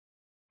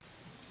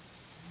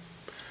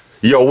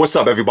Yo, what's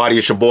up everybody?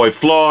 It's your boy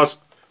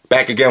Floss,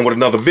 back again with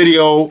another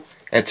video.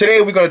 And today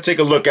we're going to take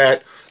a look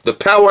at the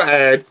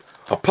Powerad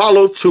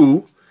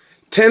Apollo2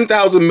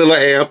 10,000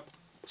 milliamp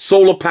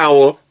solar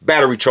power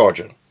battery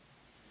charger.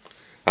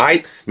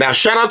 Alright, now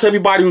shout out to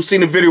everybody who's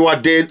seen the video I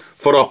did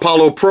for the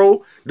Apollo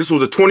Pro. This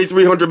was a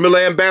 2300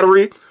 milliamp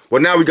battery.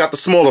 Well, now we got the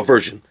smaller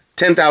version,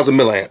 10,000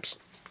 milliamps.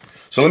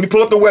 So let me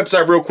pull up the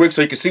website real quick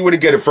so you can see where to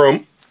get it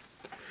from.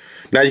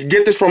 Now you can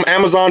get this from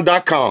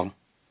Amazon.com.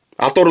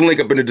 I'll throw the link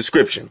up in the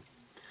description.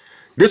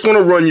 This one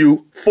will run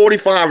you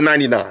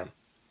 $45.99.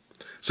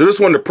 So this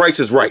one, the price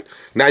is right.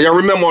 Now y'all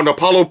remember on the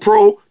Apollo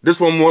Pro, this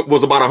one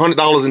was about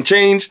 $100 and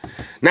change.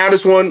 Now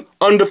this one,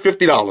 under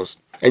 $50.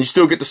 And you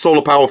still get the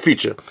solar power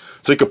feature.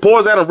 So you can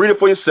pause that and read it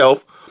for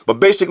yourself. But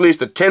basically it's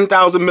the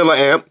 10,000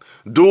 milliamp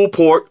dual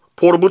port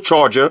portable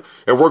charger.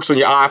 It works on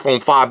your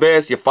iPhone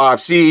 5S, your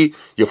 5C,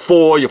 your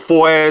 4, your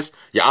 4S,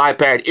 your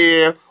iPad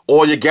Air,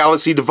 all your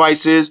Galaxy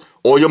devices,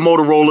 all your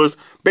Motorola's,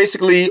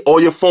 basically all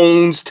your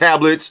phones,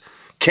 tablets,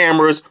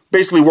 cameras,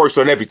 basically works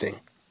on everything.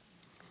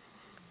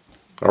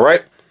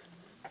 Alright?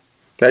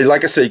 Now,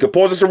 like I said, you can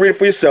pause this and read it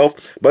for yourself,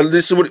 but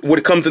this is what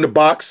it comes in the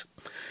box.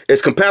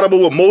 It's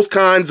compatible with most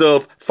kinds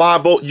of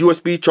 5-volt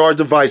USB charge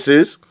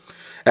devices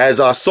as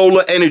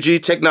solar energy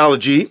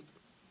technology.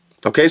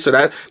 Okay, so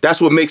that's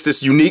what makes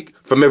this unique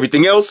from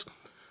everything else.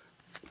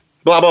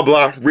 Blah, blah,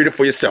 blah. Read it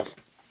for yourself.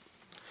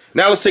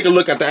 Now let's take a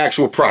look at the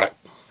actual product.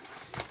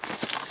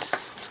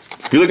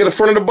 If you look at the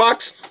front of the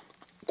box,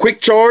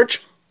 quick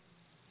charge.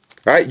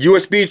 All right,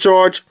 USB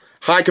charge,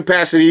 high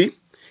capacity,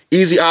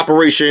 easy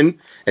operation,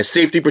 and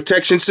safety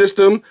protection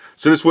system.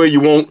 So this way you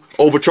won't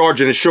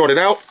overcharge it and short it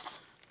out.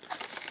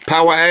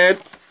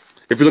 Poweradd.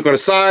 If you look on the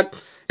side,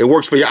 it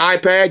works for your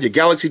iPad, your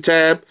Galaxy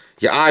Tab,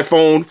 your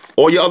iPhone,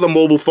 all your other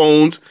mobile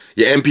phones,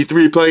 your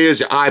MP3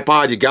 players, your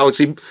iPod, your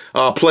Galaxy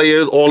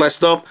players, all that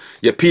stuff,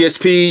 your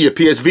PSP, your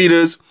PS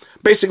Vitas,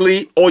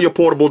 basically all your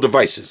portable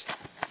devices.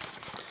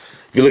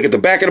 If you look at the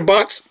back of the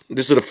box,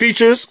 these are the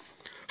features.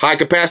 High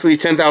capacity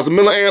 10,000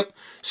 milliamp,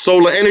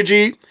 solar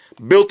energy,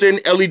 built-in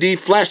LED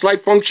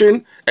flashlight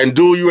function, and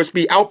dual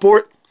USB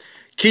output,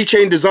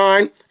 keychain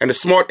design, and the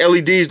smart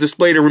LEDs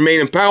display to remain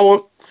in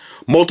power,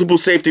 multiple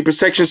safety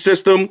protection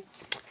system.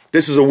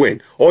 This is a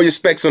win. All your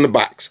specs on the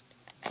box.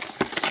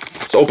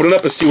 So open it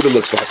up and see what it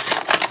looks like.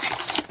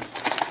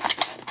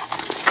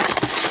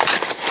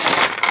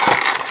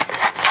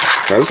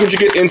 Now this is what you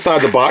get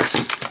inside the box.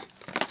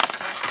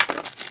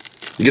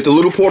 You get the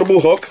little portable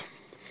hook.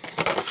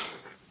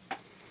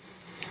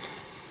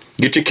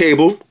 Get your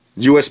cable,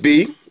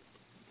 USB,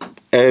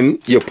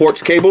 and your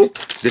ports cable.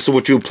 This is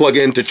what you plug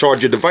in to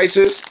charge your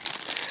devices.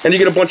 And you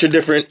get a bunch of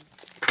different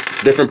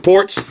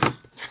ports.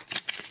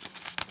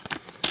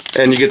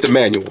 And you get the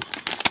manual.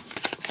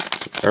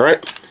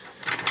 Alright?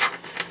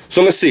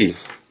 So let's see.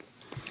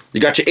 You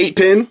got your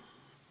 8-pin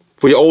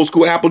for your old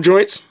school Apple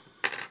joints.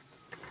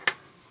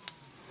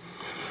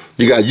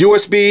 You got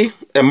USB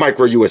and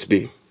micro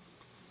USB.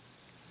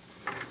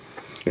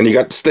 And you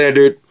got the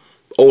standard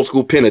old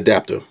school pin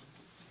adapter.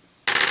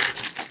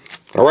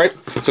 Alright,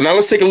 so now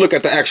let's take a look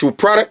at the actual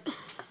product.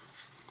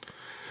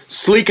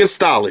 Sleek and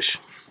stylish.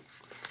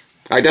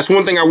 Alright, that's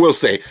one thing I will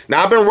say.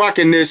 Now I've been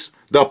rocking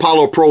the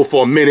Apollo Pro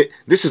for a minute.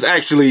 This is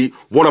actually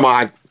one of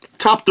my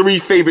top 3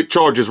 favorite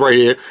chargers right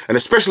here, and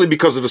especially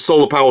because of the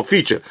solar power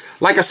feature.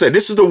 Like I said,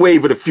 this is the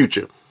wave of the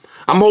future.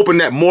 I'm hoping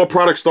that more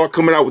products start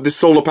coming out with this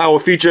solar power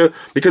feature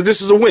because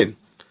this is a win.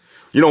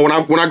 You know,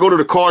 when I go to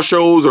the car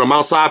shows or I'm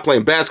outside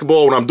playing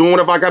basketball, when I'm doing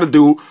whatever I got to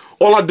do,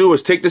 all I do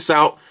is take this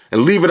out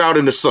and leave it out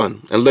in the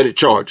sun and let it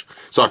charge.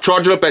 So I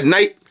charge it up at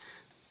night.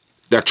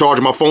 I charge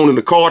my phone in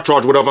the car,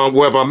 charge wherever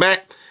I'm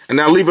at, and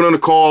now leave it in the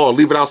car or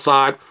leave it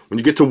outside. When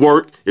you get to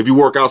work, if you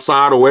work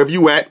outside or wherever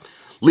you at,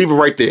 leave it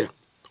right there.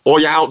 All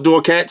your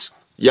outdoor cats,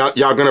 y'all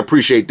gonna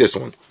appreciate this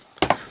one.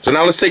 So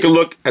now let's take a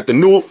look at the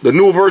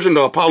new version,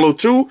 the Apollo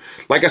 2.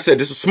 Like I said,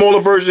 this is a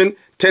smaller version,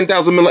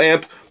 10,000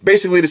 milliamps,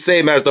 basically the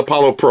same as the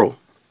Apollo Pro.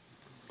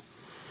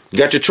 You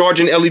got your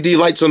charging LED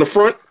lights on the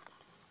front.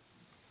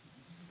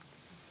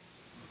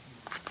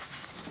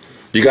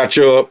 You got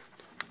your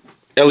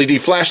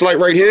LED flashlight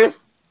right here.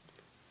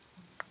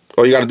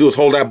 All you got to do is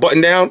hold that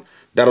button down.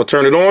 That'll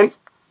turn it on.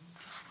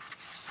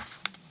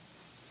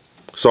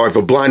 Sorry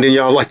for blinding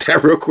y'all like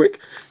that real quick.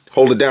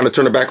 Hold it down to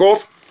turn it back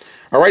off.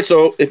 Alright,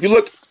 so if you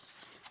look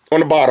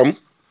on the bottom,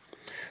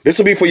 this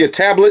will be for your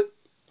tablet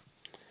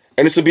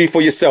and this will be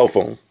for your cell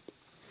phone.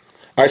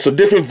 Alright, so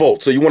different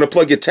volts. So you want to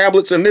plug your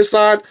tablets on this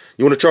side,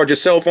 you want to charge your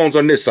cell phones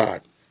on this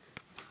side.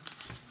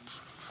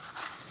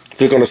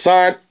 Click on the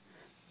side.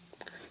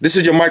 This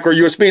is your micro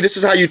USB. This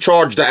is how you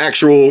charge the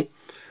actual,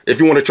 if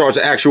you want to charge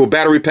the actual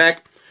battery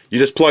pack, you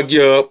just plug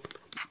your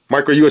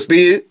micro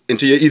USB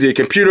into either your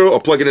computer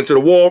or plug it into the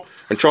wall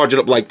and charge it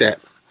up like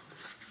that.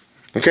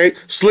 Okay,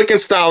 slick and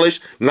stylish,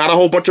 not a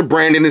whole bunch of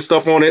branding and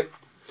stuff on it.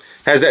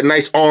 Has that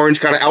nice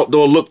orange kind of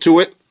outdoor look to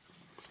it.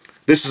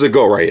 This is a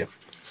go right here.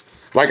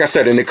 Like I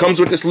said, and it comes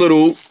with this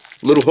little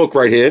hook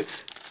right here.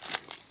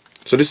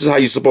 So this is how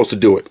you're supposed to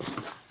do it.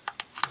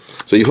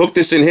 So you hook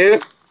this in here.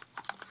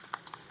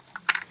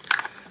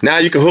 Now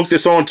you can hook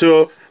this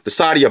onto the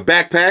side of your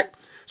backpack.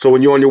 So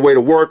when you're on your way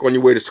to work, on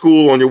your way to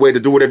school, on your way to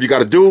do whatever you got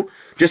to do,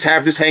 just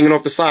have this hanging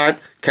off the side,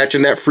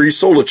 catching that free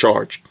solar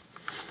charge.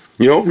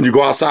 You know, when you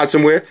go outside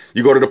somewhere,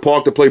 you go to the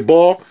park to play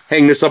ball,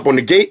 hang this up on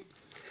the gate,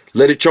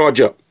 let it charge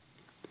up.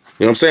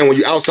 You know what I'm saying? When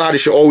you're outside, it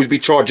should always be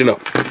charging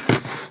up.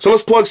 So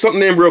let's plug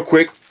something in real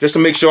quick, just to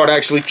make sure it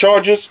actually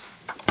charges.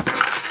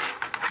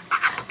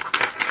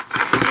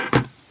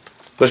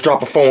 Let's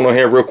drop a phone on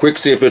here real quick,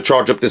 see if it'll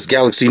charge up this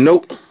Galaxy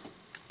Note.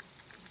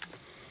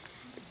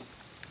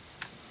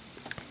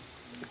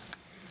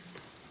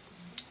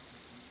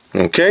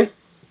 Okay.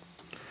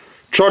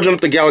 Charging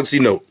up the Galaxy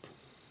Note.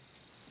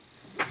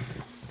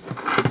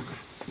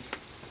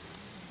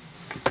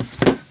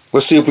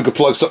 Let's see if we can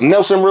plug something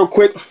else in real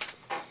quick.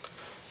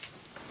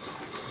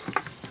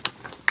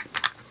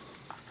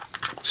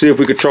 See if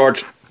we could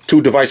charge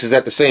two devices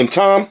at the same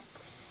time.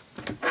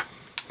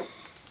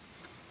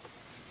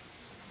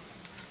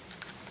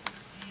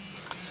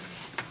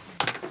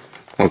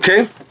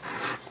 Okay.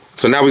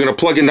 So now we're going to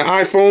plug in the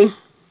iPhone.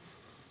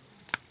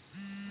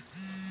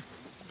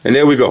 And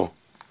there we go.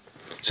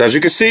 So as you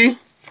can see,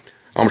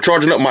 I'm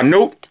charging up my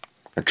Note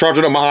and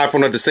charging up my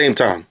iPhone at the same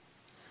time.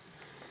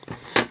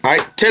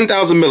 Alright,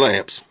 10,000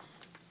 milliamps.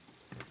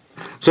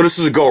 So this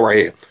is a go right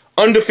here.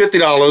 Under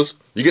 $50,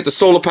 you get the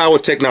solar power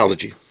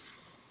technology.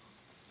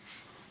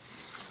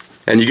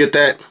 And you get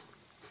that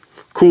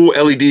cool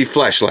LED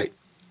flashlight.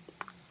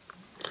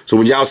 So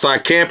when you're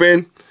outside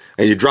camping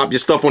and you drop your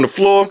stuff on the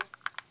floor,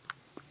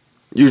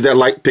 use that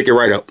light, pick it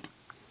right up.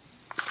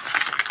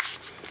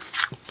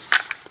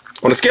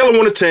 On a scale of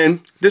 1 to 10,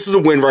 this is a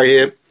win right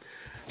here.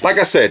 Like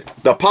I said,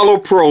 the Apollo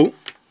Pro,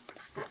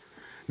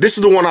 this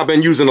is the one I've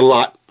been using a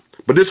lot,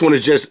 but this one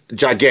is just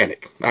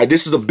gigantic. All right,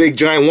 this is a big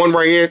giant one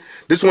right here.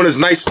 This one is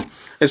nice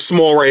and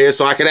small right here,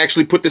 so I can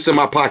actually put this in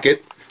my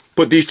pocket,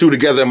 put these two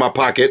together in my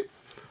pocket,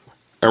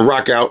 and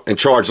rock out and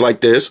charge like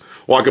this.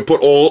 Or I can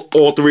put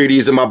all three of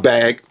these in my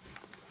bag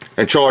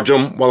and charge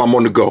them while I'm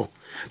on the go.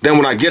 Then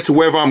when I get to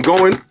wherever I'm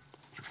going,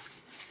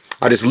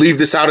 I just leave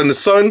this out in the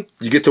sun.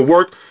 You get to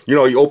work, you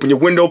know, you open your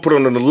window, put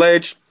it on the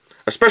ledge.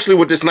 Especially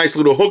with this nice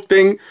little hook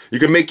thing, you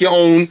can make your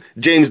own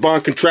James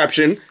Bond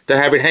contraption to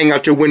have it hang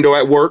out your window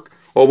at work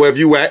or wherever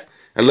you at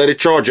and let it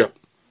charge up.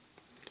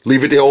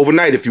 Leave it there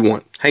overnight if you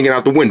want, hanging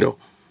out the window. You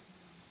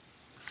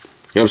know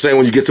what I'm saying?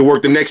 When you get to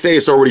work the next day,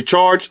 it's already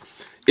charged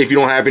if you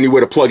don't have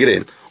anywhere to plug it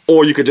in.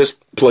 Or you could just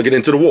plug it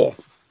into the wall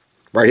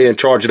right here and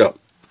charge it up.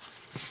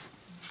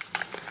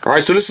 All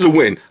right, so this is a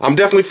win. I'm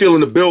definitely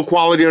feeling the build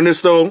quality on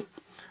this though.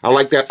 I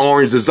like that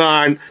orange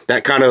design,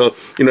 that kind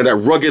of, you know, that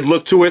rugged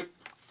look to it.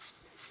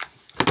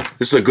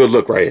 This is a good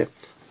look right here.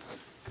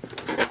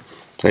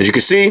 As you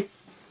can see,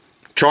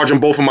 charging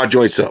both of my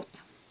joints up.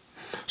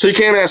 So you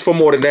can't ask for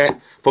more than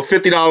that. For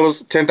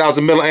 $50,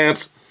 10,000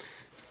 milliamps,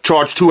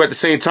 charge two at the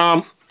same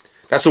time.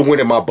 That's a win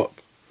in my book.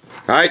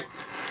 All right.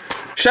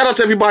 Shout out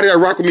to everybody that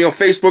rock with me on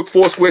Facebook,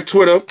 Foursquare,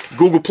 Twitter,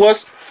 Google+.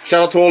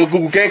 Shout out to all the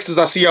Google gangsters.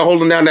 I see y'all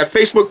holding down that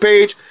Facebook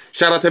page.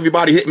 Shout out to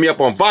everybody hitting me up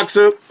on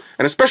Voxer.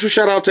 And a special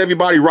shout out to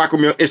everybody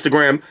rocking with me on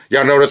Instagram.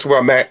 Y'all know that's where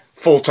I'm at.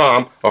 Full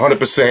time,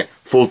 100%,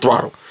 full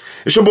throttle.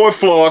 It's your boy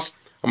Floss.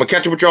 I'm going to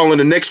catch up with y'all on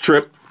the next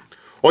trip.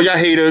 All y'all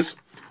haters,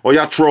 all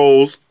y'all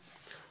trolls,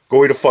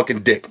 go eat a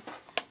fucking dick.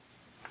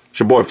 It's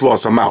your boy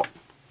Floss. I'm out.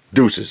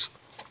 Deuces.